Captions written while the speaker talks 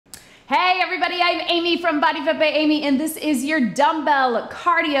Hey everybody, I'm Amy from BodyFit by Amy, and this is your dumbbell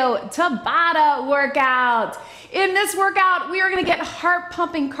cardio Tabata workout. In this workout, we are gonna get heart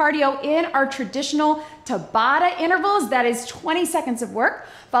pumping cardio in our traditional Tabata intervals. That is 20 seconds of work,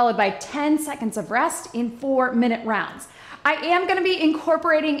 followed by 10 seconds of rest in 4-minute rounds. I am gonna be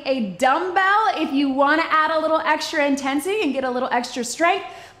incorporating a dumbbell if you wanna add a little extra intensity and get a little extra strength,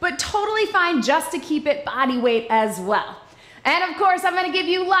 but totally fine just to keep it body weight as well. And of course, I'm gonna give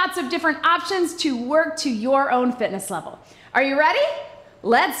you lots of different options to work to your own fitness level. Are you ready?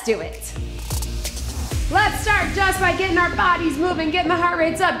 Let's do it. Let's start just by getting our bodies moving, getting the heart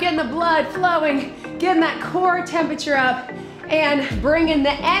rates up, getting the blood flowing, getting that core temperature up, and bringing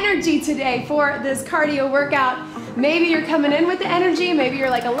the energy today for this cardio workout. Maybe you're coming in with the energy, maybe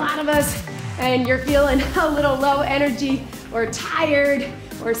you're like a lot of us, and you're feeling a little low energy, or tired,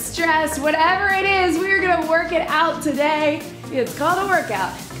 or stressed, whatever it is, we're gonna work it out today. It's called a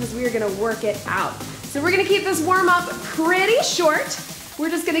workout because we're gonna work it out. So we're gonna keep this warm up pretty short.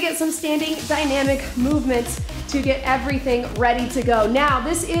 We're just gonna get some standing dynamic movements to get everything ready to go. Now,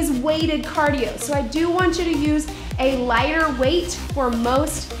 this is weighted cardio, so I do want you to use a lighter weight for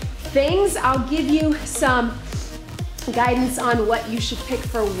most things. I'll give you some guidance on what you should pick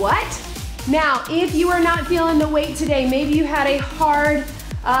for what. Now, if you are not feeling the weight today, maybe you had a hard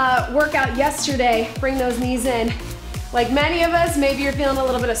workout yesterday, bring those knees in. Like many of us, maybe you're feeling a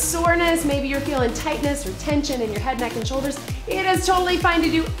little bit of soreness, maybe you're feeling tightness or tension in your head, neck, and shoulders. It is totally fine to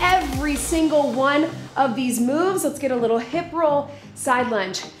do every single one of these moves. Let's get a little hip roll, side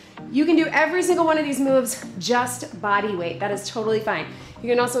lunge. You can do every single one of these moves just body weight. That is totally fine. You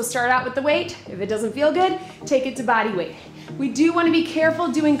can also start out with the weight. If it doesn't feel good, take it to body weight. We do want to be careful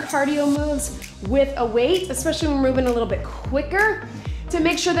doing cardio moves with a weight, especially when we're moving a little bit quicker, to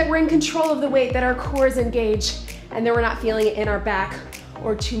make sure that we're in control of the weight, that our core is engaged, and then we're not feeling it in our back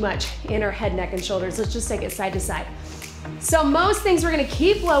or too much in our head, neck, and shoulders. Let's just take it side to side. So most things we're gonna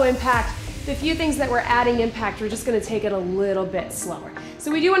keep low impact. The few things that we're adding impact, we're just gonna take it a little bit slower.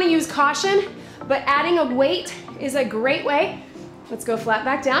 So we do wanna use caution, but adding a weight is a great way, let's go flat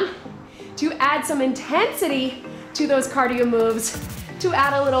back down, to add some intensity to those cardio moves, to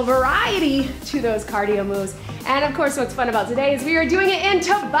add a little variety to those cardio moves. And of course, what's fun about today is we are doing it in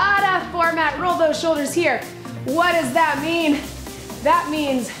Tabata format. Roll those shoulders here. What does that mean? That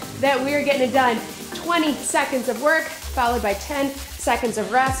means that we're getting it done. 20 seconds of work, followed by 10 seconds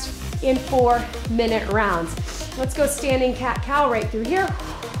of rest in 4-minute rounds. Let's go standing cat-cow right through here.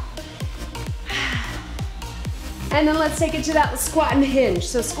 And then let's take it to that squat and hinge.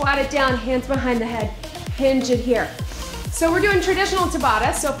 So squat it down, hands behind the head, hinge it here. So we're doing traditional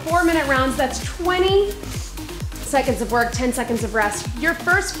Tabata, so 4-minute rounds, that's 20 seconds of work, 10 seconds of rest. Your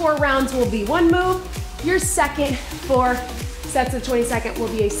first 4 rounds will be one move. Your second 4 sets of 20-second will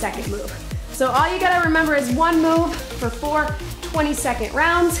be a second move. So all you gotta remember is one move for 4 20-second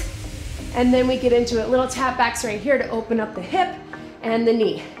rounds, and then we get into it. Little tap backs right here to open up the hip and the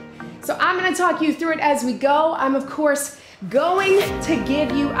knee. So I'm gonna talk you through it as we go. I'm of course going to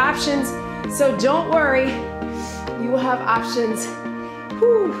give you options, so don't worry. You will have options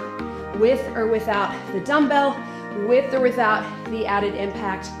with or without the dumbbell, with or without the added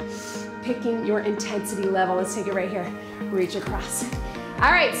impact, picking your intensity level. Let's take it right here, reach across.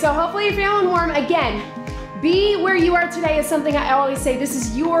 All right, so hopefully you're feeling warm. Again, be where you are today is something I always say, this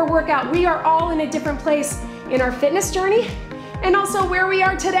is your workout. We are all in a different place in our fitness journey, and also where we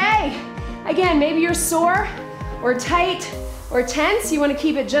are today. Again, maybe you're sore or tight or tense, you wanna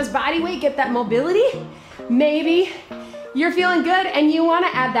keep it just body weight, get that mobility. Maybe you're feeling good and you wanna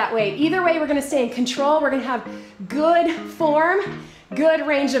add that weight. Either way, we're gonna stay in control. We're gonna have good form, good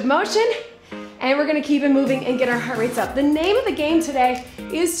range of motion, and we're gonna keep it moving and get our heart rates up. The name of the game today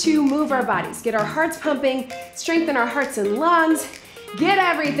is to move our bodies, get our hearts pumping, strengthen our hearts and lungs, get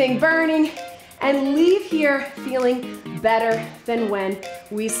everything burning, and leave here feeling better than when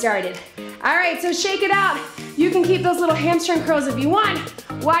we started. All right, so shake it out. You can keep those little hamstring curls if you want.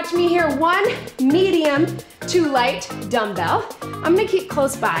 Watch me here, 1 medium, 2 light dumbbell. I'm gonna keep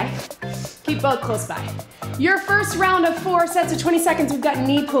close by. Keep both close by. Your first round of 4 sets of 20 seconds, we've got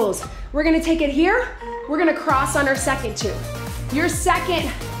knee pulls. We're gonna take it here. We're gonna cross on our second 2. Your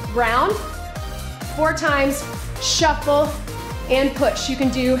second round, 4 times, shuffle and push. You can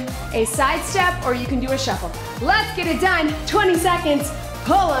do a side step or you can do a shuffle. Let's get it done. 20 seconds,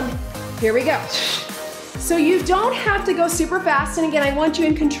 pull them. Here we go. So you don't have to go super fast. And again, I want you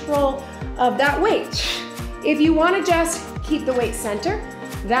in control of that weight. If you wanna just keep the weight center,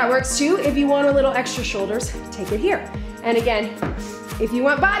 that works too. If you want a little extra shoulders, take it here. And again, if you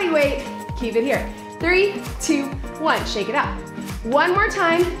want body weight, keep it here. 3, 2, 1, shake it out. One more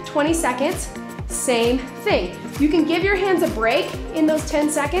time, 20 seconds, same thing. You can give your hands a break in those 10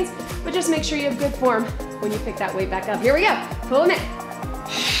 seconds, but just make sure you have good form when you pick that weight back up. Here we go, pull them in.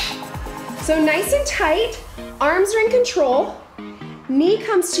 So nice and tight, arms are in control, knee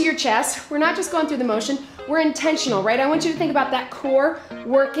comes to your chest. We're not just going through the motion, we're intentional, right? I want you to think about that core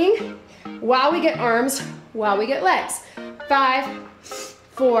working while we get arms, while we get legs. 5,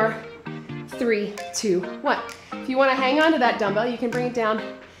 4, 3, 2, 1. If you want to hang on to that dumbbell, you can bring it down.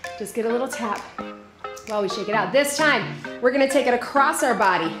 Just get a little tap while we shake it out. This time, we're going to take it across our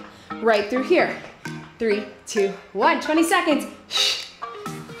body, right through here. 3, 2, 1. 20 seconds.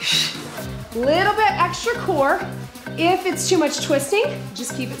 Little bit extra core. If it's too much twisting,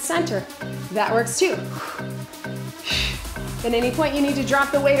 just keep it center. That works too. At any point you need to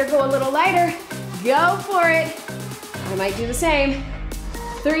drop the weight or go a little lighter, go for it. I might do the same.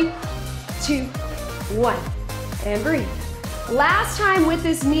 3, 2, 1, and breathe. Last time with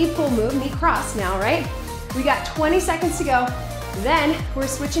this knee pull move, knee cross now, right? We got 20 seconds to go. Then we're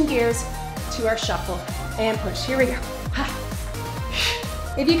switching gears to our shuffle and push. Here we go.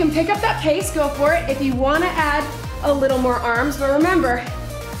 If you can pick up that pace, go for it. If you want to add a little more arms, but remember,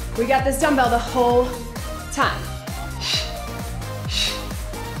 we got this dumbbell the whole time.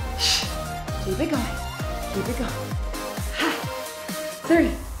 Keep it going, keep it going.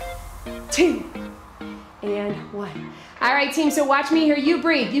 3, 2, and 1. All right, team, so watch me here, you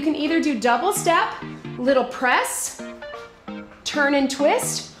breathe. You can either do double step, little press, turn and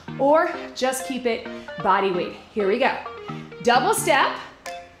twist, or just keep it body weight. Here we go. Double step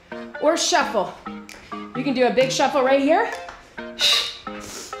or shuffle. You can do a big shuffle right here.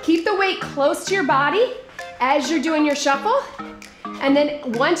 Keep the weight close to your body as you're doing your shuffle. And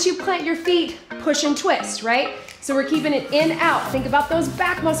then once you plant your feet, push and twist, right? So we're keeping it in, out. Think about those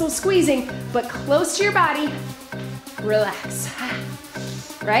back muscles squeezing, but close to your body. Relax.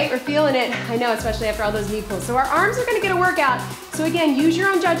 Right? We're feeling it. I know, especially after all those knee pulls. So our arms are gonna get a workout. So again, use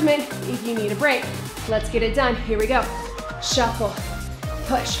your own judgment if you need a break. Let's get it done. Here we go. Shuffle,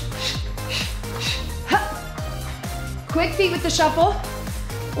 push. Quick feet with the shuffle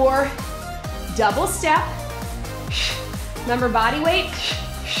or double step. Remember body weight.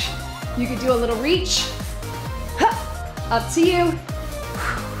 You could do a little reach. Up to you.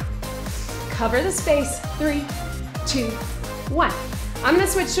 Cover the space. 3, 2, 1. I'm gonna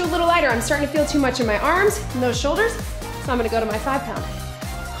switch to a little lighter. I'm starting to feel too much in my arms and those shoulders, so I'm gonna go to my 5 pound.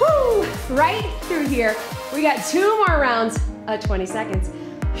 Whoo! Right through here. We got 2 more rounds of 20 seconds.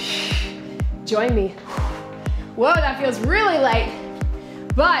 Join me. Whoa, that feels really light.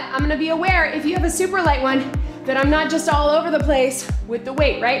 But I'm gonna be aware if you have a super light one that I'm not just all over the place with the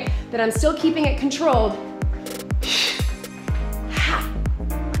weight, right? That I'm still keeping it controlled.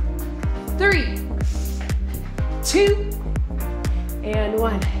 3, 2, and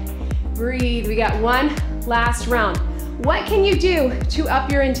 1. Breathe. We got one last round. What can you do to up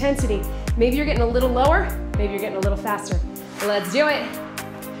your intensity? Maybe you're getting a little lower, maybe you're getting a little faster. Let's do it.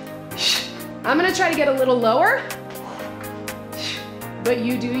 I'm gonna try to get a little lower, but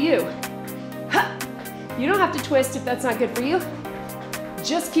you do you. You don't have to twist if that's not good for you.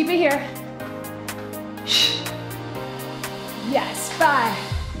 Just keep it here. Yes, 5,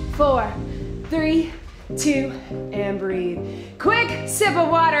 4, 3, 2, and breathe. Quick sip of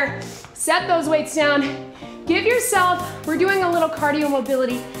water. Set those weights down. Give yourself, we're doing a little cardio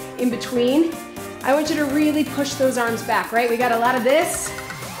mobility in between. I want you to really push those arms back, right? We got a lot of this.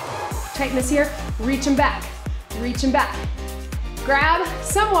 Tightness here. Reach them back. Reach them back. Grab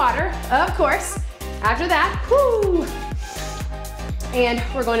some water, of course. After that, whoo. And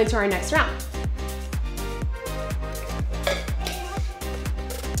we're going into our next round.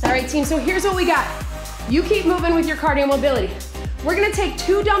 All right, team, so here's what we got. You keep moving with your cardio mobility. We're gonna take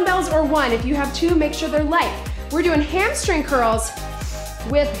 2 dumbbells or 1. If you have 2, make sure they're light. We're doing hamstring curls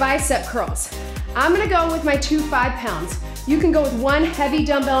with bicep curls. I'm gonna go with my 2 5 pounds. You can go with 1 heavy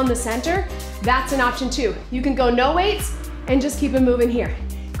dumbbell in the center. That's an option too. You can go no weights and just keep it moving here.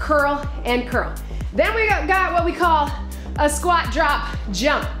 Curl and curl. Then we got what we call a squat, drop,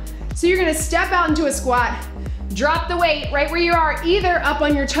 jump. So you're gonna step out into a squat, drop the weight right where you are, either up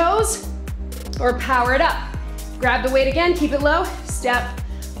on your toes or power it up. Grab the weight again, keep it low, step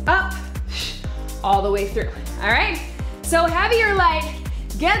up, all the way through. All right? So heavy or light,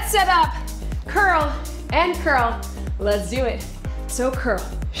 get set up, curl and curl. Let's do it. So curl.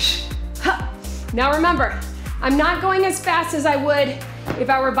 Now remember, I'm not going as fast as I would if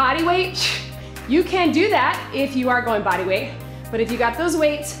I were body weight. You can do that if you are going body weight, but if you got those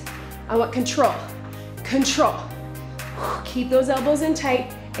weights, I want control. Control. Keep those elbows in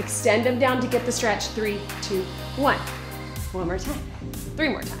tight, extend them down to get the stretch. 3, 2, 1. One more time. 3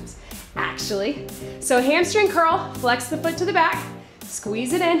 more times, actually. So hamstring curl, flex the foot to the back,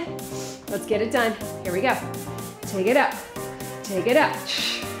 squeeze it in. Let's get it done. Here we go. Take it up, take it up.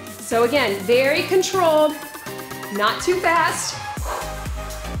 So again, very controlled, not too fast.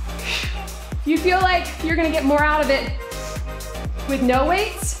 If you feel like you're gonna get more out of it with no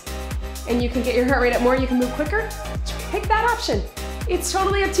weights and you can get your heart rate up more, you can move quicker, pick that option. It's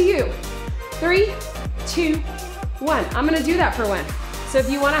totally up to you. 3, 2, 1. I'm gonna do that for 1. So if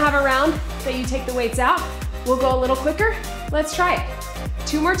you wanna have a round that you take the weights out, we'll go a little quicker. Let's try it.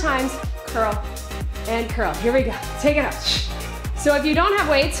 2 more times, curl and curl. Here we go, take it up. So if you don't have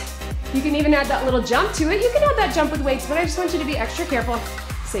weights, you can even add that little jump to it. You can add that jump with weights, but I just want you to be extra careful.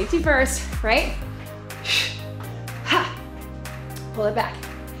 Safety first, right? Ha. Pull it back.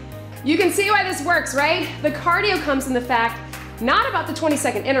 You can see why this works, right? The cardio comes in the fact, not about the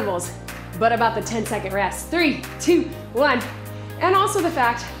 20-second intervals, but about the 10-second rest. 3, 2, 1. And also the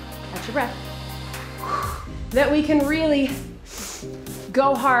fact, catch your breath, that we can really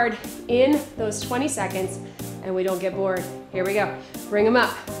go hard in those 20 seconds and we don't get bored. Here we go. Bring them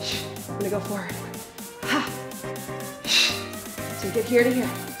up. I'm gonna go forward. Ha. Take it here to here.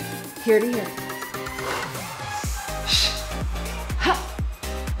 Here to here. Ha.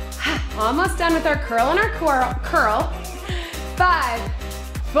 Ha. Almost done with our curl and our curl. 5,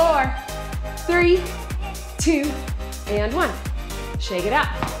 4, 3, 2, and 1. Shake it out.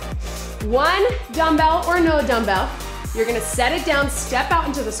 1 dumbbell or no dumbbell. You're gonna set it down, step out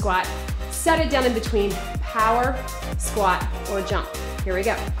into the squat, set it down in between power, squat, or jump. Here we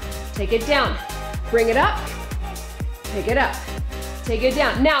go. Take it down, bring it up, pick it up, take it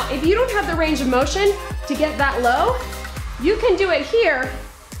down. Now, if you don't have the range of motion to get that low, you can do it here,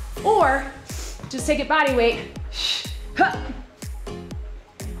 or just take it body weight.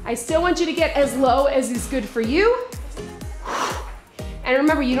 I still want you to get as low as is good for you. And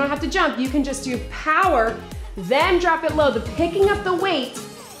remember, you don't have to jump. You can just do power, then drop it low. The picking up the weight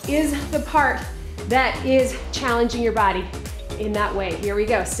is the part that is challenging your body in that way. Here we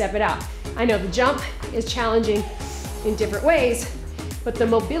go, step it out. I know the jump is challenging in different ways, but the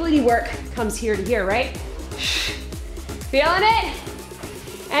mobility work comes here to here, right? Feeling it?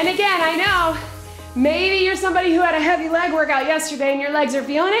 And again, I know, maybe you're somebody who had a heavy leg workout yesterday and your legs are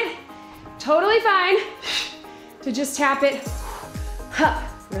feeling it. Totally fine to just tap it,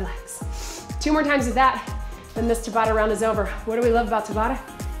 relax. 2 more times of that, then this Tabata round is over. What do we love about Tabata?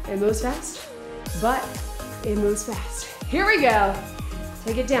 It moves fast, but it moves fast. Here we go.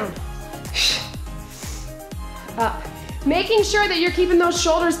 Take it down. Up. Making sure that you're keeping those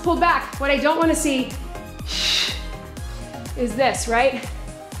shoulders pulled back. What I don't want to see is this, right?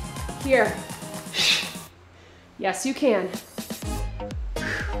 Here. Yes, you can.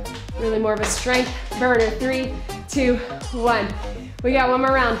 Really more of a strength burner. 3, 2, 1. We got 1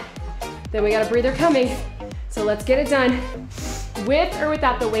 more round. Then we got a breather coming. So let's get it done. With or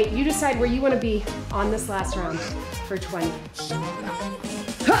without the weight, you decide where you want to be on this last round for 20.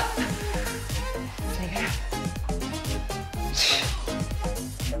 Take it up.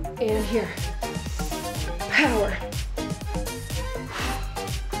 And here. Power.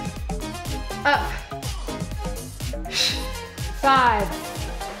 Up. 5,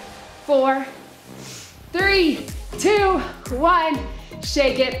 4, 3, 2, 1.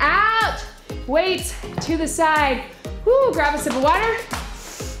 Shake it out. Weights to the side. Woo, grab a sip of water.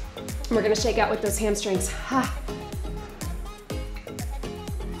 And we're gonna shake out with those hamstrings. Ha.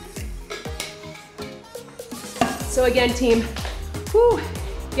 So again, team, woo,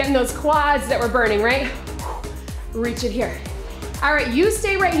 getting those quads that were burning, right? Reach it here. All right, you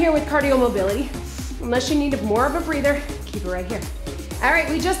stay right here with cardio mobility. Unless you need more of a breather, keep it right here. All right,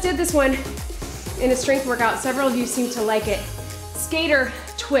 we just did this one in a strength workout. Several of you seem to like it. Skater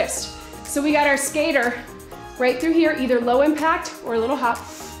twist. So we got our skater right through here, either low impact or a little hop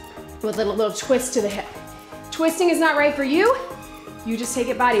with a little twist to the hip. Twisting is not right for you. You just take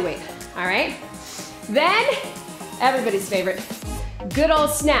it body weight, all right? Then, everybody's favorite, good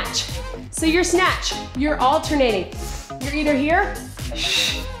old snatch. So your snatch, you're alternating. You're either here,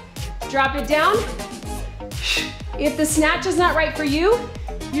 drop it down. If the snatch is not right for you,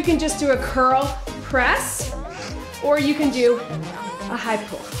 you can just do a curl press, or you can do a high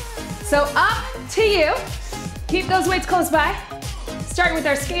pull. So up to you. Keep those weights close by. Starting with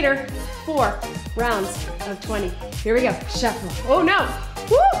our skater, 4 rounds of 20. Here we go, shuffle. Oh no,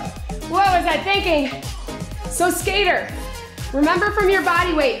 woo! What was I thinking? So skater, remember from your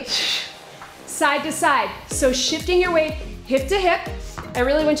body weight, side to side. So shifting your weight hip to hip. I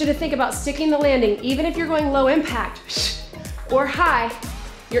really want you to think about sticking the landing. Even if you're going low impact or high,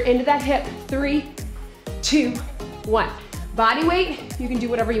 you're into that hip. 3, 2, 1. Body weight, you can do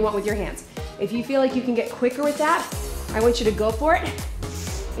whatever you want with your hands. If you feel like you can get quicker with that, I want you to go for it.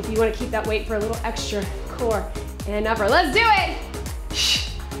 If you want to keep that weight for a little extra core and upper, let's do it.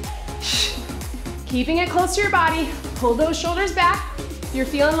 Keeping it close to your body, pull those shoulders back. If you're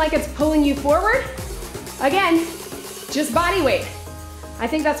feeling like it's pulling you forward, again, just body weight. I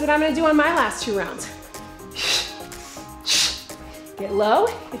think that's what I'm gonna do on my last 2 rounds. Get low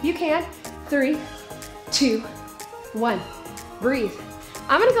if you can. 3, 2, 1. Breathe.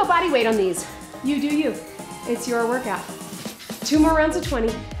 I'm gonna go body weight on these. You do you. It's your workout. 2 more rounds of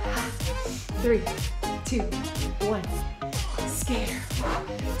 20. 3, 2, 1. Skater.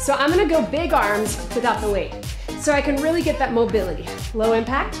 So I'm gonna go big arms without the weight, so I can really get that mobility. Low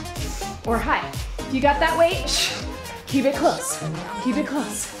impact or high. If you got that weight, keep it close. Keep it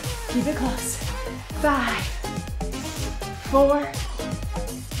close. Keep it close. 5, 4,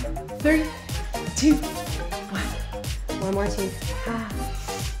 3, 2, 1. One more, team.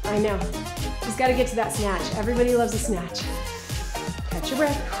 I know. Just gotta get to that snatch. Everybody loves a snatch. Catch your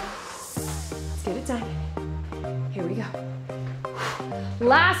breath. Let's get it done. Here we go.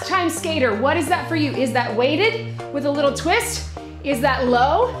 Last time skater, what is that for you? Is that weighted with a little twist? Is that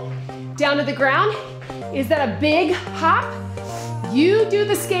low, down to the ground? Is that a big hop? You do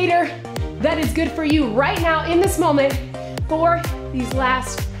the skater that is good for you right now in this moment for these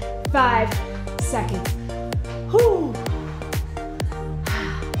last 5 seconds. Whew.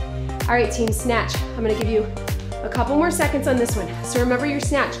 All right, team, snatch. I'm gonna give you a couple more seconds on this one. So remember your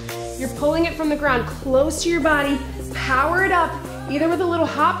snatch. You're pulling it from the ground close to your body, power it up, either with a little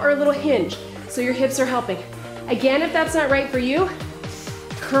hop or a little hinge, so your hips are helping. Again, if that's not right for you,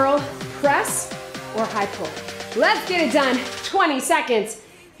 curl, press, or high pull. Let's get it done. 20 seconds.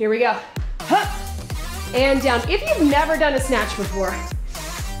 Here we go. Up and down. If you've never done a snatch before,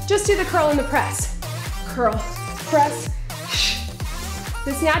 just do the curl and the press. Curl, press.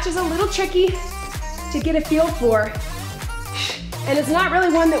 The snatch is a little tricky to get a feel for, and it's not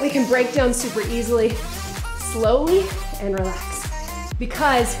really one that we can break down super easily. Slowly and relax,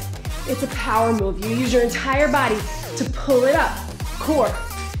 because it's a power move. You use your entire body to pull it up. Core,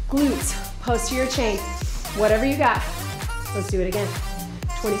 glutes, posterior chain, whatever you got. Let's do it again.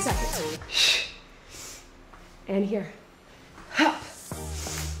 20 seconds. And here. Up.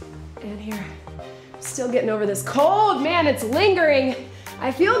 And here. Still getting over this cold, man, it's lingering.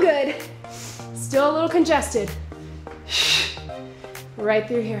 I feel good. Still a little congested. Right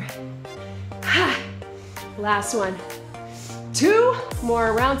through here. Last one. 2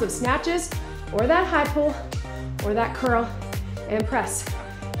 more rounds of snatches, or that high pull, or that curl, and press.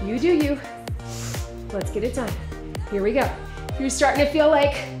 You do you. Let's get it done. Here we go. If you're starting to feel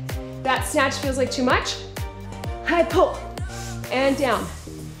like that snatch feels like too much, high pull, and down,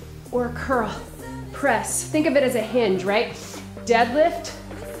 or curl, press. Think of it as a hinge, right? Deadlift,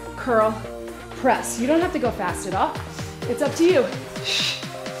 curl, press. You don't have to go fast at all. It's up to you.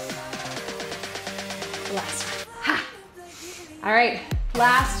 Last one. Ha. All right,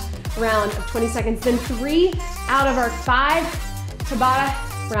 last round of 20 seconds. Then 3 out of our 5 Tabata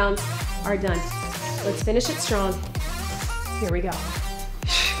rounds are done. Let's finish it strong. Here we go.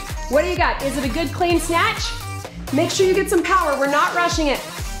 What do you got? Is it a good clean snatch? Make sure you get some power. We're not rushing it.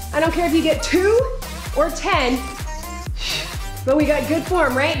 I don't care if you get 2 or 10, but we got good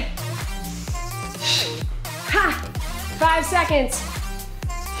form, right? Ha! 5 seconds.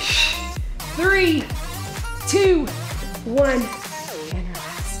 3, 2, 1, and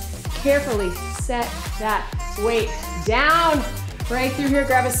relax. Carefully set that weight down. Right through here,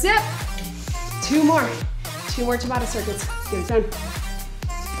 grab a sip. 2 more. 2 more Tabata circuits. Get it done.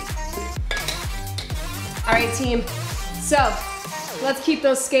 All right, team. So let's keep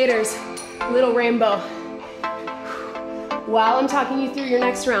those skaters little rainbow. While I'm talking you through your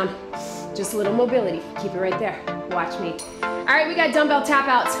next round, just a little mobility. Keep it right there. Watch me. All right, we got dumbbell tap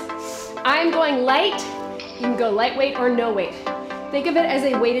outs. I'm going light. You can go lightweight or no weight. Think of it as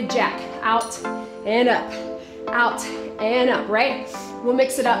a weighted jack. Out and up. Out and up, right? We'll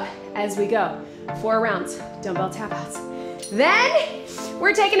mix it up as we go. 4 rounds, dumbbell tap outs. Then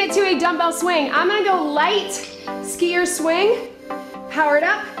we're taking it to a dumbbell swing. I'm gonna go light skier swing. Power it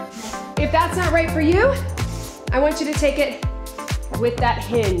up. If that's not right for you, I want you to take it with that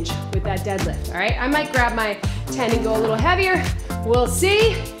hinge, with that deadlift, all right? I might grab my 10 and go a little heavier. We'll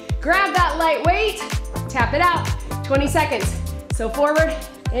see. Grab that light weight, tap it out, 20 seconds. So forward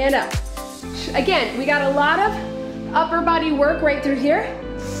and up. Again, we got a lot of upper body work right through here.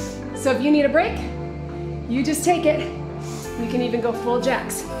 So if you need a break, you just take it. You can even go full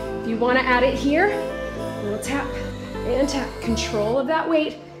jacks. If you wanna add it here, a little tap and tap. Control of that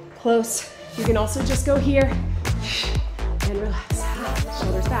weight, close. You can also just go here and relax.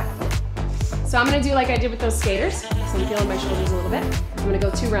 Shoulders back. So I'm gonna do like I did with those skaters. So I'm feeling my shoulders a little bit. I'm gonna go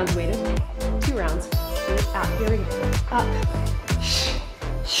 2 rounds weighted. 2 rounds. Out. Here we go. Up.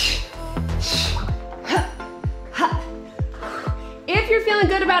 If you're feeling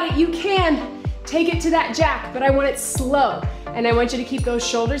good about it, you can take it to that jack, but I want it slow. And I want you to keep those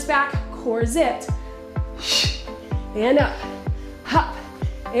shoulders back, core zipped. And up. Up.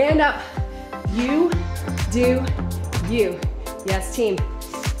 And up. You do you. Yes, team.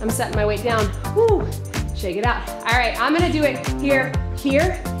 I'm setting my weight down. Woo. Shake it out. All right, I'm gonna do it here,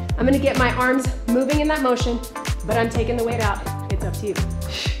 here. I'm gonna get my arms moving in that motion, but I'm taking the weight out. It's up to you.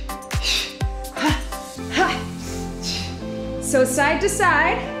 So side to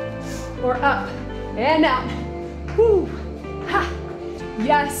side, or up and out. Woo. Ha.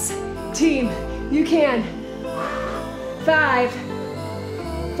 Yes, team, you can. 5,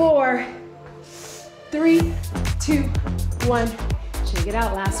 4, 3, 2, 1. Shake it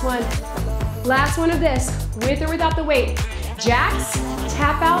out, last one. Last one of this, with or without the weight. Jacks,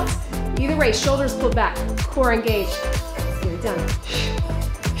 tap outs, either way, shoulders pulled back, core engaged. Let's get it done.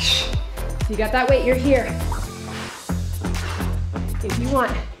 If you got that weight, you're here. If you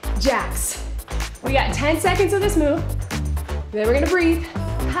want jacks. We got 10 seconds of this move. Then we're gonna breathe.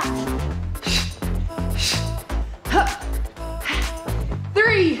 Ha. Ha.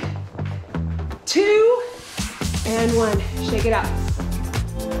 3, 2, and 1. Shake it out.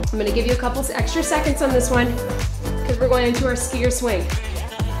 I'm gonna give you a couple extra seconds on this one because we're going into our skier swing.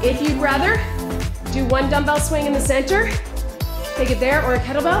 If you'd rather do 1 dumbbell swing in the center, take it there, or a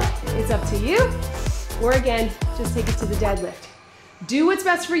kettlebell, it's up to you. Or again, just take it to the deadlift. Do what's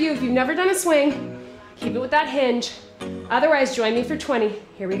best for you. If you've never done a swing, keep it with that hinge. Otherwise, join me for 20.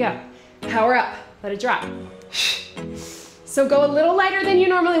 Here we go. Power up, let it drop. So go a little lighter than you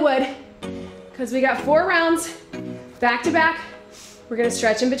normally would because we got 4 rounds, back to back. We're gonna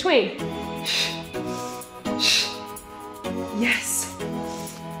stretch in between. Yes.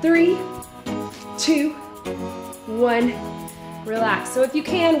 3, 2, 1. Relax. So if you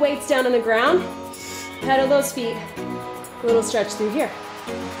can, weights down on the ground, pedal those feet. A little stretch through here.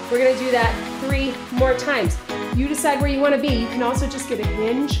 We're gonna do that 3 more times. You decide where you wanna be. You can also just get a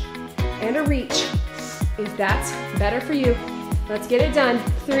hinge and a reach if that's better for you. Let's get it done.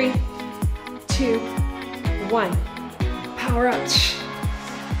 3, 2, 1. Power up.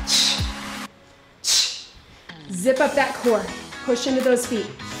 Zip up that core. Push into those feet.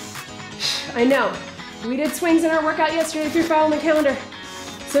 I know, we did swings in our workout yesterday if you're following the calendar.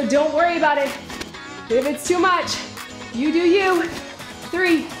 So don't worry about it. If it's too much, you do you.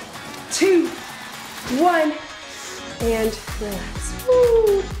 3, 2, 1, and relax.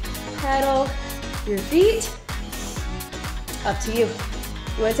 Woo. Pedal your feet. Up to you.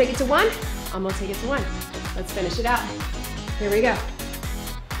 You wanna take it to 1? I'm gonna take it to 1. Let's finish it out. Here we go.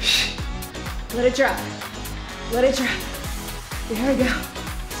 Let it drop. Let it drop. There we go.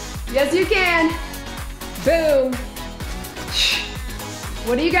 Yes, you can. Boom.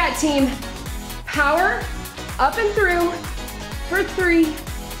 What do you got, team? Power up and through for 3,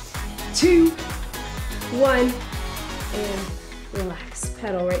 2, 1, and relax.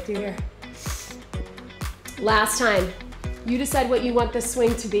 Pedal right through here. Last time. You decide what you want this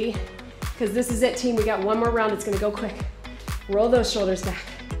swing to be, because this is it, team. We got 1 more round. It's gonna go quick. Roll those shoulders back.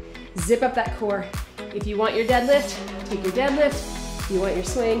 Zip up that core. If you want your deadlift, take your deadlift. If you want your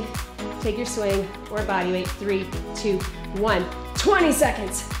swing, take your swing or body weight. 3, 2, 1. 20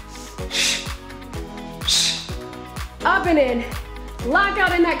 seconds. Up and in. Lock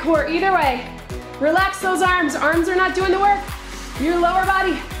out in that core either way. Relax those arms. Arms are not doing the work. Your lower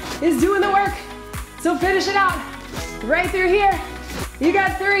body is doing the work. So finish it out. Right through here. You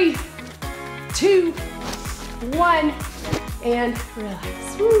got 3, 2, 1, and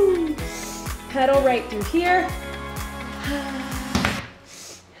relax. Woo. Pedal right through here.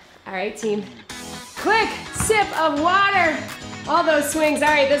 All right, team. Quick sip of water. All those swings. All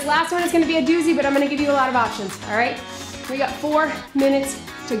right, this last one is gonna be a doozy, but I'm gonna give you a lot of options, all right? We got 4 minutes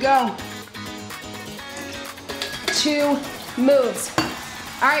to go. 2 moves.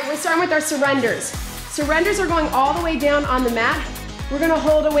 All right, we're starting with our surrenders. Surrenders are going all the way down on the mat. We're gonna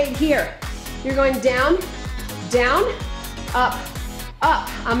hold a weight here. You're going down, down, up, up.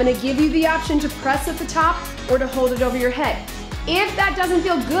 I'm gonna give you the option to press at the top or to hold it over your head. If that doesn't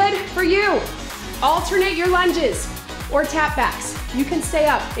feel good for you, alternate your lunges or tap backs. You can stay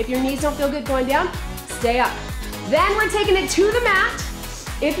up. If your knees don't feel good going down, stay up. Then we're taking it to the mat.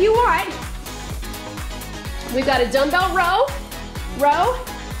 If you want, we've got a dumbbell row, row,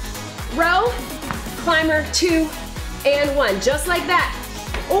 row, climber 2 and 1, just like that.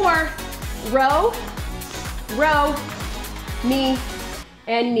 Or row, row, knee,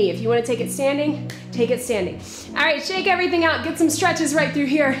 and knee. If you want to take it standing, take it standing. All right, shake everything out. Get some stretches right through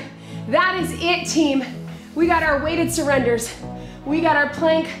here. That is it, team. We got our weighted surrenders. We got our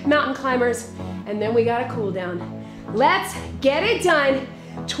plank mountain climbers, and then we got a cool down. Let's get it done.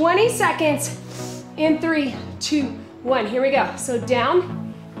 20 seconds in 3, 2, 1. Here we go. So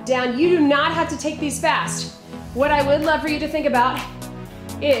down, down. You do not have to take these fast. What I would love for you to think about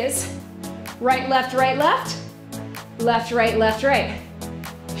is right, left, right, left, left, right, left, right.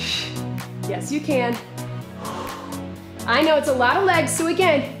 Yes, you can. I know it's a lot of legs, so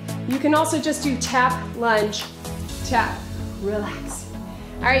again, you can also just do tap, lunge, tap, relax.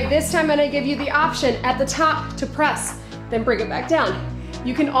 All right, this time I'm gonna give you the option at the top to press, then bring it back down.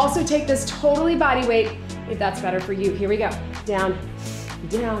 You can also take this totally body weight if that's better for you. Here we go. Down,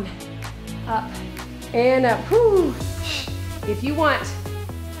 down, up, and up. Whew. If you want,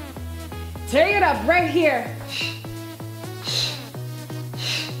 take it up right here.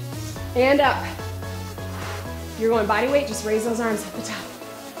 And up. If you're going body weight, just raise those arms at the top.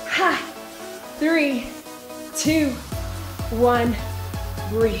 Ha. 3, 2, 1,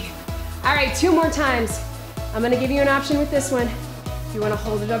 breathe. All right, 2 more times. I'm gonna give you an option with this one. If you wanna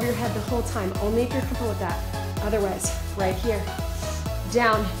hold it over your head the whole time, only if you're comfortable with that. Otherwise, right here.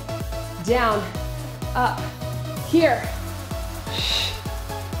 Down, down, up, here.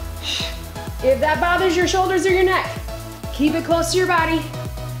 If that bothers your shoulders or your neck, keep it close to your body.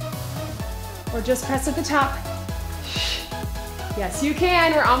 Or just press at the top. Yes, you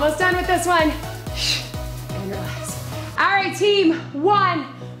can. We're almost done with this one. And relax. All right, team, 1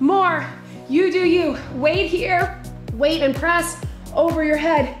 more. You do you. Weight here, weight and press over your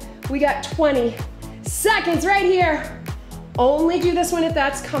head. We got 20 seconds right here. Only do this one if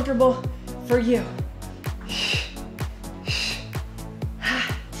that's comfortable for you.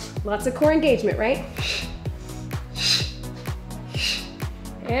 Lots of core engagement, right?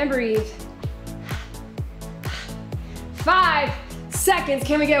 And breathe. 5 seconds.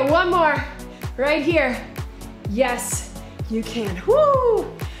 Can we get one more right here? Yes, you can. Woo!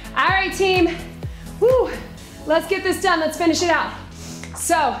 All right, team. Woo! Let's get this done. Let's finish it out.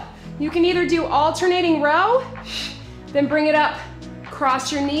 So you can either do alternating row, then bring it up,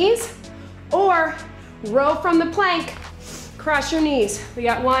 cross your knees, or row from the plank, cross your knees. We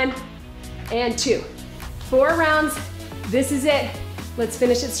got 1 and 2. 4 rounds. This is it. Let's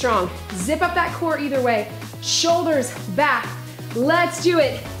finish it strong. Zip up that core either way. Shoulders back. Let's do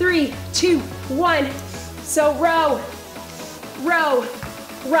it. 3, 2, 1. So row, row,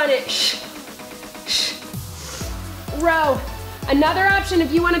 run it. Row. Another option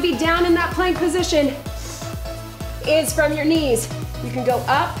if you want to be down in that plank position is from your knees. You can go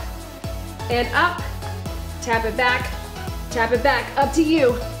up and up, tap it back, up to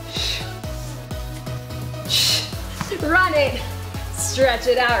you. Run it. Stretch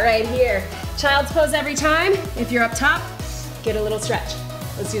it out right here. Child's pose every time. If you're up top, get a little stretch.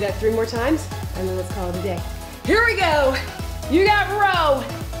 Let's do that 3 more times, and then let's call it a day. Here we go. You got row,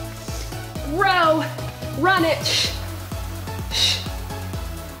 row, run it.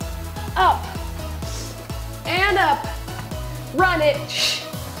 Up, and up, run it.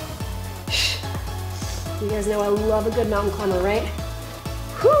 You guys know I love a good mountain climber, right?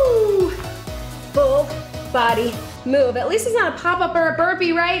 Whoo! Full body move. At least it's not a pop-up or a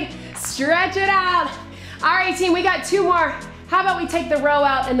burpee, right? Stretch it out. All right, team, we got 2 more. How about we take the row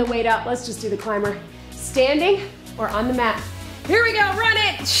out and the weight out? Let's just do the climber. Standing or on the mat. Here we go, run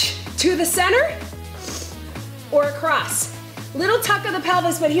it. To the center or across. Little tuck of the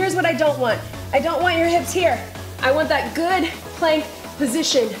pelvis, but here's what I don't want. I don't want your hips here. I want that good plank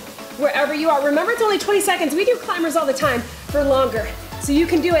position wherever you are. Remember, it's only 20 seconds. We do climbers all the time for longer. So you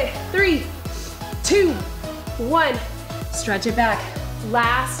can do it. 3, 2, 1. Stretch it back.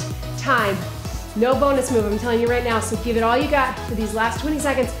 Last time. No bonus move, I'm telling you right now. So give it all you got for these last 20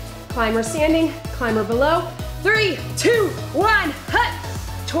 seconds. Climber standing, climber below. 3, 2, 1,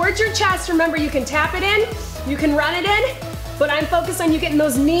 hut. Towards your chest. Remember, you can tap it in, you can run it in, but I'm focused on you getting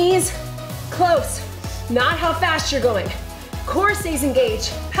those knees close, not how fast you're going. Core stays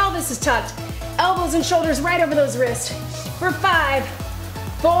engaged, pelvis is tucked, elbows and shoulders right over those wrists. For 5,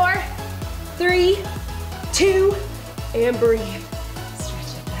 4, 3, 2, and breathe.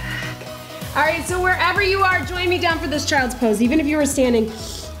 Stretch it back. All right, so wherever you are, join me down for this child's pose. Even if you were standing,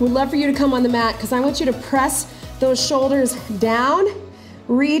 we'd love for you to come on the mat because I want you to press those shoulders down,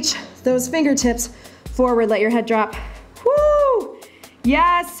 reach those fingertips forward, let your head drop. Woo!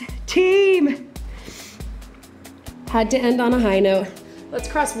 Yes, team. Had to end on a high note. Let's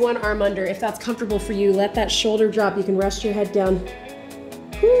cross one arm under if that's comfortable for you. Let that shoulder drop. You can rest your head down.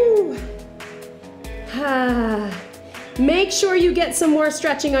 Woo! Ah. Make sure you get some more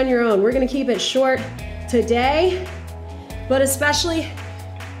stretching on your own. We're gonna keep it short today, but especially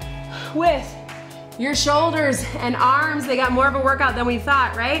with your shoulders and arms, they got more of a workout than we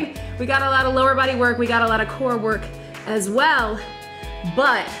thought, right? We got a lot of lower body work, we got a lot of core work as well,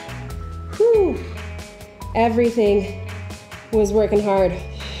 but whew, everything was working hard.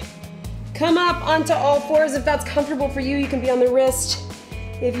 Come up onto all fours if that's comfortable for you. You can be on the wrist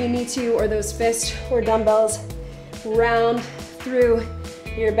if you need to, or those fists or dumbbells. Round through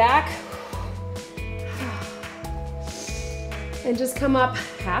your back. And just come up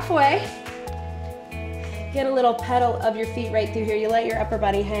halfway. Get a little pedal of your feet right through here. You let your upper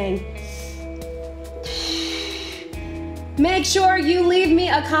body hang. Make sure you leave me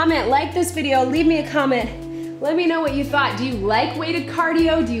a comment. Like this video, leave me a comment. Let me know what you thought. Do you like weighted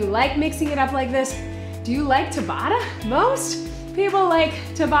cardio? Do you like mixing it up like this? Do you like Tabata? Most people like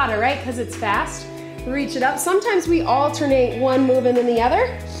Tabata, right? Because it's fast. Reach it up. Sometimes we alternate one move and then the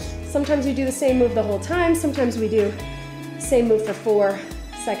other. Sometimes we do the same move the whole time. Sometimes we do same move for 4,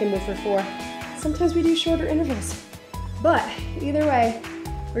 second move for 4. Sometimes we do shorter intervals. But either way,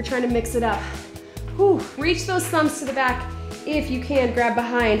 we're trying to mix it up. Whew. Reach those thumbs to the back if you can, grab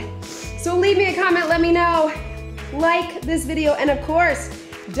behind. So leave me a comment, let me know. Like this video, and of course,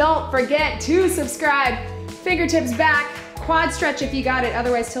 don't forget to subscribe. Fingertips back, quad stretch if you got it,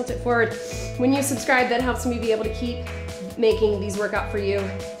 otherwise tilt it forward. When you subscribe, that helps me be able to keep making these work out for you.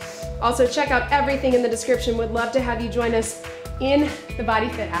 Also, check out everything in the description. Would love to have you join us in the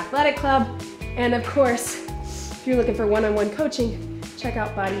BodyFit Athletic Club. And of course, if you're looking for one-on-one coaching, check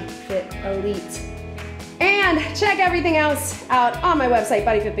out BodyFit Elite. And check everything else out on my website,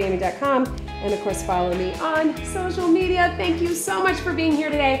 bodyfitbyamy.com. And of course, follow me on social media. Thank you so much for being here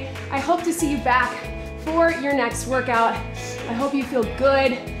today. I hope to see you back for your next workout. I hope you feel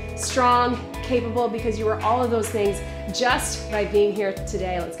good, strong, capable, because you are all of those things just by being here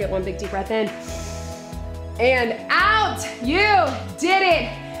today. Let's get one big deep breath in and out. You did it.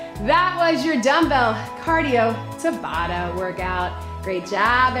 That was your dumbbell cardio Tabata workout. Great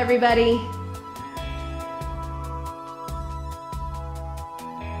job, everybody.